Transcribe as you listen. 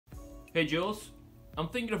Hey Jules, I'm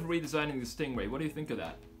thinking of redesigning the Stingray. What do you think of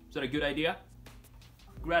that? Is that a good idea?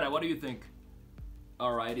 Greta, what do you think?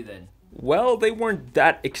 Alrighty then. Well, they weren't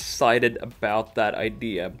that excited about that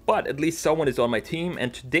idea, but at least someone is on my team,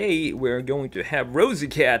 and today we're going to have Rosie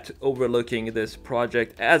Cat overlooking this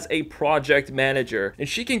project as a project manager. And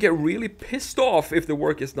she can get really pissed off if the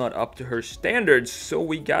work is not up to her standards, so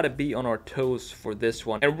we gotta be on our toes for this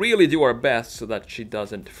one and really do our best so that she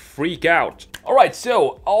doesn't freak out. Alright,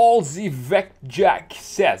 so Jack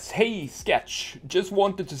says, "Hey Sketch, just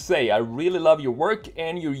wanted to say I really love your work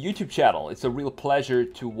and your YouTube channel. It's a real pleasure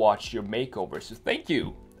to watch your makeover, so thank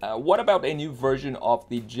you. What about a new version of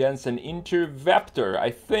the Jensen Interceptor? I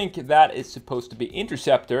think that is supposed to be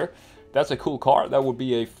Interceptor. That's a cool car. That would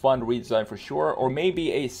be a fun redesign for sure. Or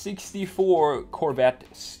maybe a 64 Corvette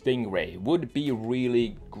Stingray would be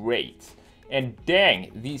really great. And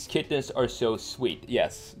dang, these kittens are so sweet."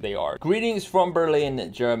 Yes, they are. Greetings from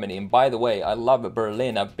Berlin, Germany. And by the way, I love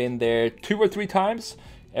Berlin. I've been there 2 or 3 times.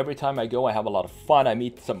 Every time I go, I have a lot of fun. I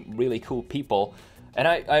meet some really cool people. And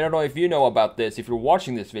I don't know if you know about this, if you're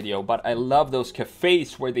watching this video, but I love those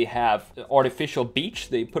cafes where they have artificial beach.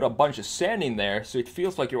 They put a bunch of sand in there, so it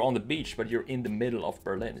feels like you're on the beach, but you're in the middle of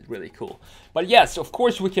Berlin. It's really cool. But yes, of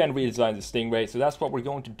course we can redesign the Stingray, so that's what we're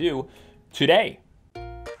going to do today.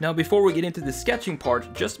 Now, before we get into the sketching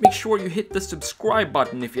part, just make sure you hit the subscribe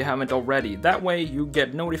button if you haven't already. That way you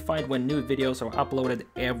get notified when new videos are uploaded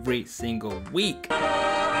every single week.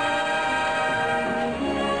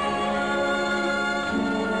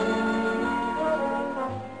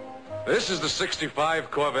 This is the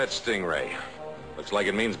 65 Corvette Stingray. Looks like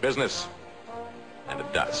it means business. And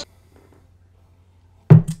it does.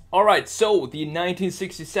 Alright, so the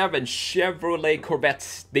 1967 Chevrolet Corvette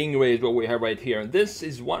Stingray is what we have right here. And this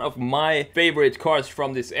is one of my favorite cars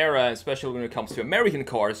from this era, especially when it comes to American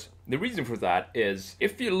cars. The reason for that is,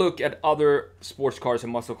 if you look at other sports cars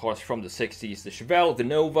and muscle cars from the 60s, the Chevelle, the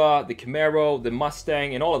Nova, the Camaro, the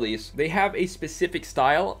Mustang, and all of these, they have a specific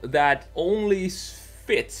style that only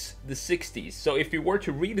fits the 60s. So if you were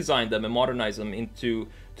to redesign them and modernize them into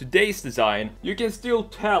today's design, you can still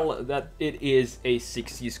tell that it is a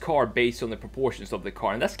 60s car based on the proportions of the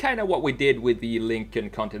car. And that's kind of what we did with the Lincoln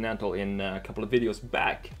Continental in a couple of videos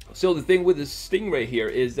back. So the thing with the Stingray here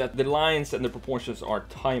is that the lines and the proportions are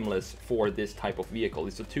timeless for this type of vehicle.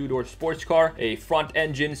 It's a 2-door sports car, a front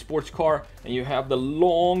engine sports car, and you have the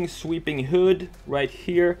long sweeping hood right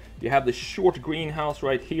here. You have the short greenhouse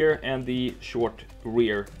right here and the short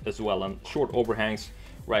rear as well, and short overhangs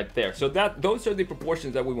right there. So those are the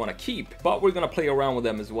proportions that we want to keep, but we're gonna play around with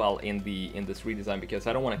them as well in this redesign, because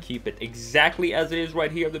I don't want to keep it exactly as it is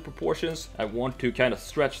right here, the proportions. I want to kind of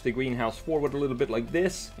stretch the greenhouse forward a little bit like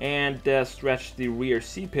this, and stretch the rear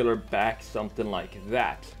C-pillar back something like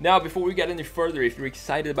that. Now, before we get any further, if you're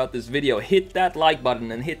excited about this video, hit that like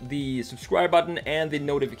button and hit the subscribe button and the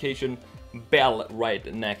notification bell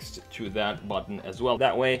right next to that button as well.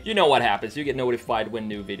 That way, you know what happens. You get notified when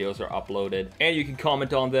new videos are uploaded, and you can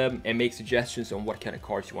comment on them and make suggestions on what kind of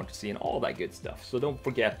cars you want to see and all that good stuff. So don't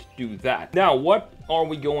forget to do that. Now, what are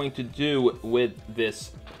we going to do with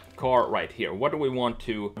this car right here? What do we want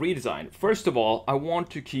to redesign? First of all, I want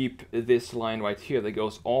to keep this line right here that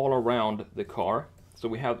goes all around the car. So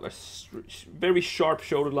we have a very sharp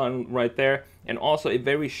shoulder line right there, and also a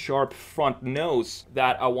very sharp front nose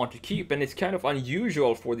that I want to keep. And it's kind of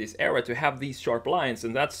unusual for this era to have these sharp lines,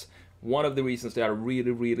 and that's one of the reasons that I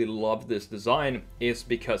really love this design, is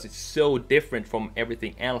because it's so different from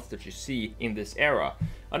everything else that you see in this era.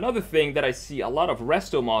 Another thing that I see a lot of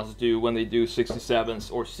resto mods do when they do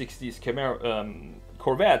 67s or 60s Camaro,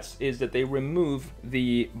 Corvettes, is that they remove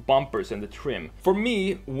the bumpers and the trim. For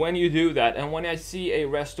me, when you do that, and when I see a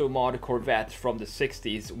resto mod Corvette from the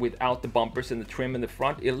 60s without the bumpers and the trim in the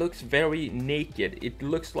front, it looks very naked. It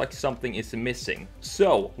looks like something is missing.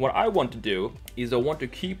 So what I want to do is I want to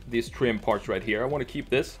keep these trim parts right here. I want to keep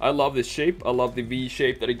this. I love this shape. I love the V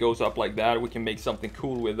shape that it goes up like that. We can make something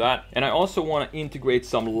cool with that. And I also want to integrate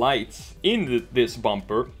some lights in this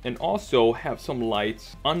bumper, and also have some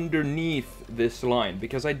lights underneath this line,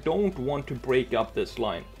 because I don't want to break up this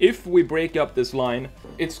line. If we break up this line,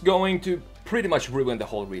 it's going to pretty much ruin the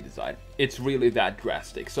whole redesign. It's really that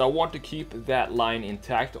drastic. So I want to keep that line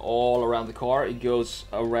intact all around the car. It goes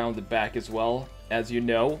around the back as well, as you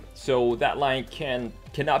know. So that line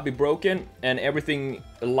cannot be broken, and everything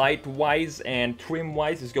light-wise and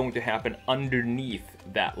trim-wise is going to happen underneath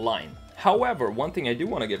that line. However, one thing I do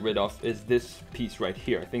want to get rid of is this piece right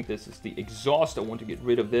here. I think this is the exhaust. I want to get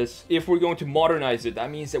rid of this. If we're going to modernize it,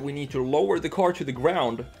 that means that we need to lower the car to the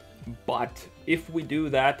ground But if we do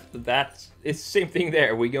that, it's the same thing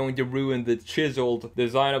there. We're going to ruin the chiseled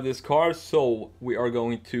design of this car, so we are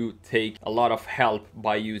going to take a lot of help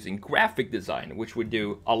by using graphic design, which we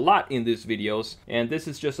do a lot in these videos. And this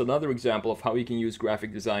is just another example of how you can use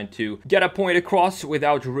graphic design to get a point across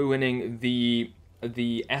without ruining the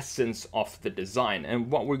essence of the design.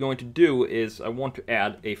 And what we're going to do is I want to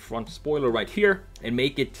add a front spoiler right here and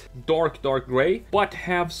make it dark gray, but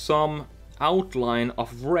have some outline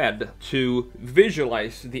of red to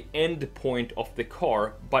visualize the end point of the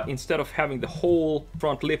car. But instead of having the whole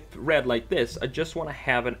front lip red like this, I just want to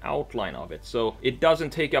have an outline of it, so it doesn't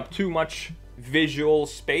take up too much visual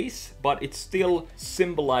space, but it still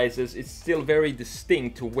symbolizes, it's still very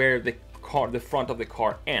distinct to where the front of the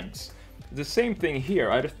car ends. The same thing here.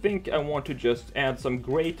 I think I want to just add some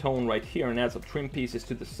gray tone right here and add some trim pieces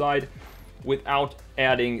to the side without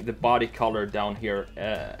adding the body color down here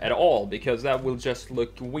at all, because that will just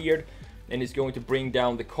look weird and it's going to bring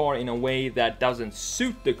down the car in a way that doesn't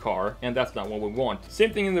suit the car, and that's not what we want.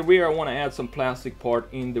 Same thing in the rear. I want to add some plastic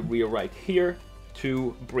part in the rear right here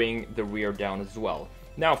to bring the rear down as well.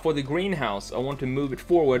 Now for the greenhouse, I want to move it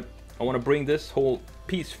forward. I want to bring this whole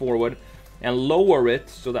piece forward and lower it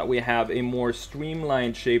so that we have a more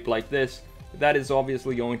streamlined shape like this. That is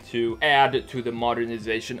obviously going to add to the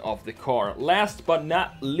modernization of the car. Last but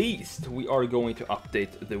not least, we are going to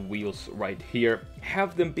update the wheels right here.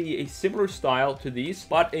 Have them be a similar style to these,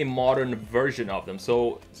 but a modern version of them.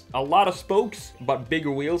 So a lot of spokes, but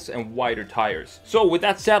bigger wheels and wider tires. So with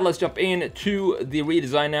that said, let's jump into the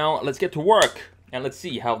redesign now. Let's get to work and let's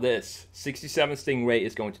see how this 67 Stingray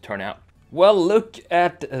is going to turn out. Well, look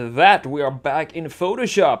at that. We are back in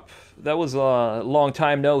Photoshop. That was a long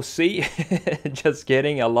time no see. Just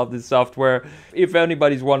kidding. I love this software. If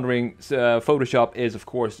anybody's wondering, Photoshop is, of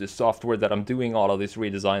course, the software that I'm doing all of these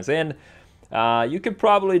redesigns in. You could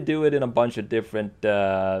probably do it in a bunch of different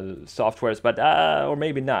softwares, but or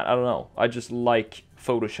maybe not. I don't know. I just like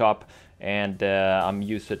Photoshop, and I'm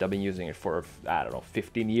used to it. I've been using it for, I don't know,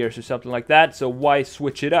 15 years or something like that. So why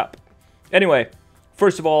switch it up? Anyway,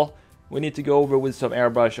 first of all, we need to go over with some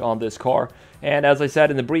airbrush on this car. And as I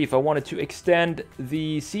said in the brief, I wanted to extend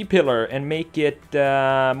the C-pillar and make it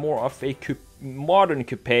more of a modern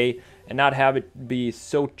coupe and not have it be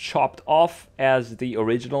so chopped off as the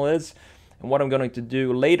original is. And what I'm going to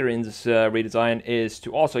do later in this redesign is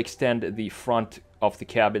to also extend the front of the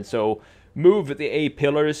cabin. So move the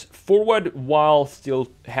A-pillars forward while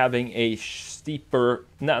still having a steeper,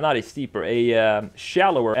 not a steeper, a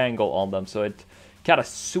shallower angle on them. So it kind of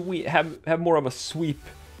sweep, have more of a sweep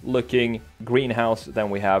looking greenhouse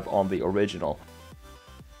than we have on the original.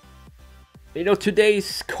 You know,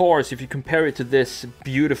 today's cars, if you compare it to this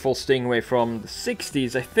beautiful Stingray from the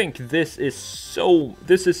 60s, I think this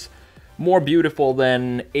is more beautiful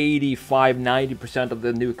than 85-90% of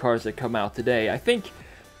the new cars that come out today. I think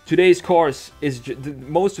today's cars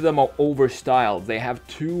most of them are overstyled. They have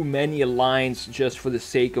too many lines just for the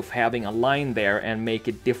sake of having a line there and make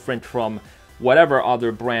it different from whatever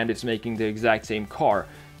other brand is making the exact same car.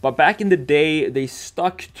 But back in the day, they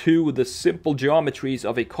stuck to the simple geometries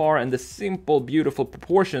of a car and the simple, beautiful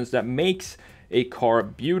proportions that makes a car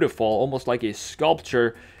beautiful, almost like a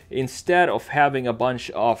sculpture, instead of having a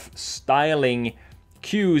bunch of styling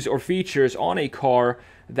cues or features on a car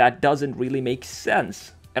that doesn't really make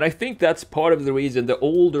sense. And I think that's part of the reason the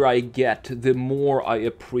older I get, the more I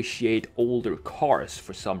appreciate older cars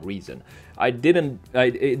for some reason. It didn't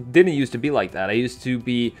used to be like that. I used to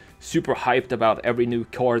be super hyped about every new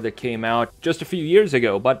car that came out just a few years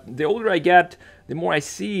ago. But the older I get, the more I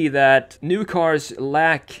see that new cars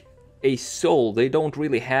lack a soul. They don't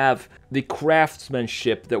really have the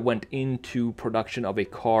craftsmanship that went into production of a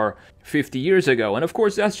car 50 years ago. And of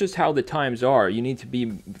course, that's just how the times are. You need to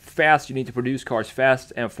be fast, you need to produce cars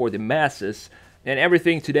fast and for the masses. And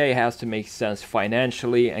everything today has to make sense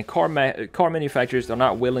financially, and car manufacturers are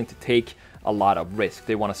not willing to take a lot of risk.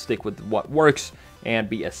 They want to stick with what works and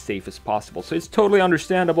be as safe as possible. So it's totally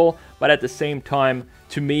understandable, but at the same time,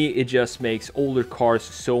 to me, it just makes older cars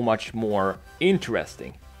so much more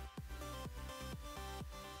interesting.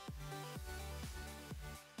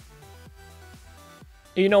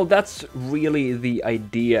 You know, that's really the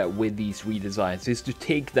idea with these redesigns, is to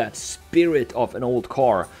take that spirit of an old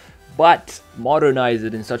car, but modernize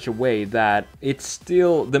it in such a way that it's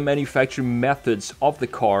still the manufacturing methods of the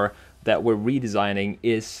car that we're redesigning.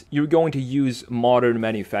 Is you're going to use modern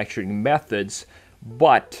manufacturing methods,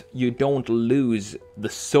 but you don't lose the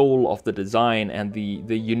soul of the design and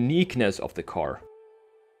the uniqueness of the car.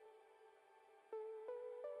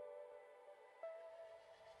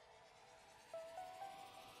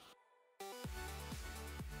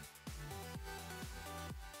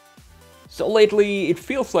 So lately, it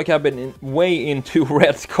feels like I've been way into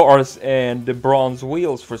red cars and the bronze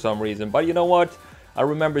wheels for some reason. But you know what? I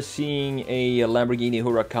remember seeing a Lamborghini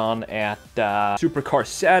Huracan at Supercar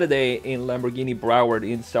Saturday in Lamborghini Broward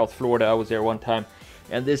in South Florida. I was there one time.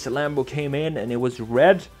 And this Lambo came in and it was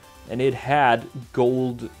red and it had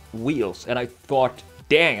gold wheels. And I thought,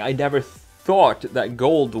 dang, I never thought that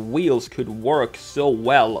gold wheels could work so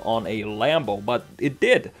well on a Lambo. But it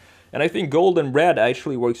did. And I think gold and red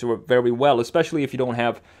actually works very well, especially if you don't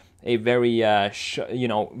have a very,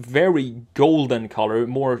 very golden color,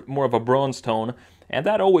 more of a bronze tone. And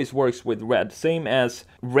that always works with red. Same as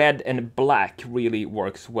red and black really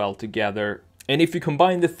works well together. And if you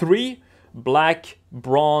combine the three, black,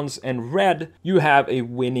 bronze, and red, you have a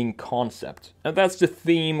winning concept. And that's the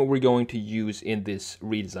theme we're going to use in this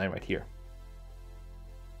redesign right here.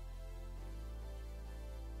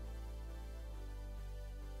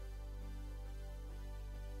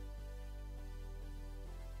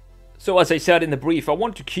 So as I said in the brief, I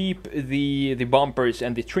want to keep the bumpers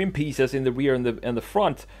and the trim pieces in the rear and the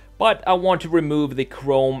front, but I want to remove the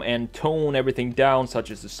chrome and tone everything down, such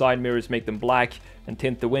as the side mirrors, make them black, and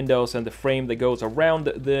tint the windows, and the frame that goes around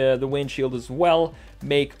the windshield as well,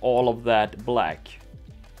 make all of that black.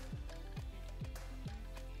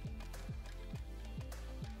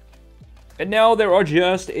 And now there are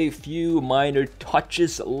just a few minor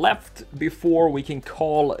touches left before we can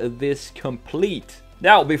call this complete.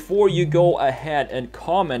 Now, before you go ahead and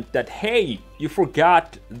comment that, hey, you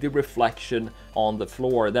forgot the reflection on the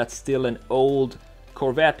floor. That's still an old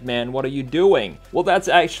Corvette, man. What are you doing? Well, that's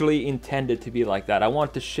actually intended to be like that. I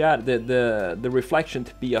want the reflection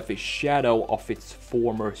to be of a shadow of its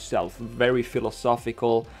former self. Very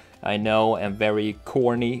philosophical, I know, and very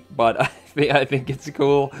corny, but I think it's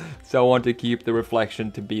cool. So I want to keep the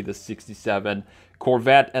reflection to be the 67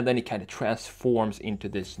 Corvette, and then it kind of transforms into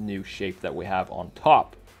this new shape that we have on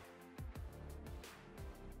top.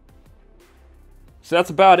 So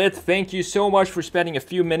that's about it. Thank you so much for spending a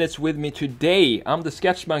few minutes with me today. I'm the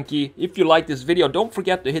Sketch Monkey. If you like this video, don't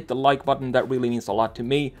forget to hit the like button. That really means a lot to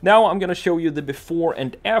me. Now I'm gonna show you the before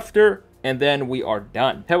and after, and then we are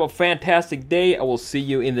done. Have a fantastic day. I will see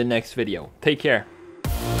you in the next video. Take care.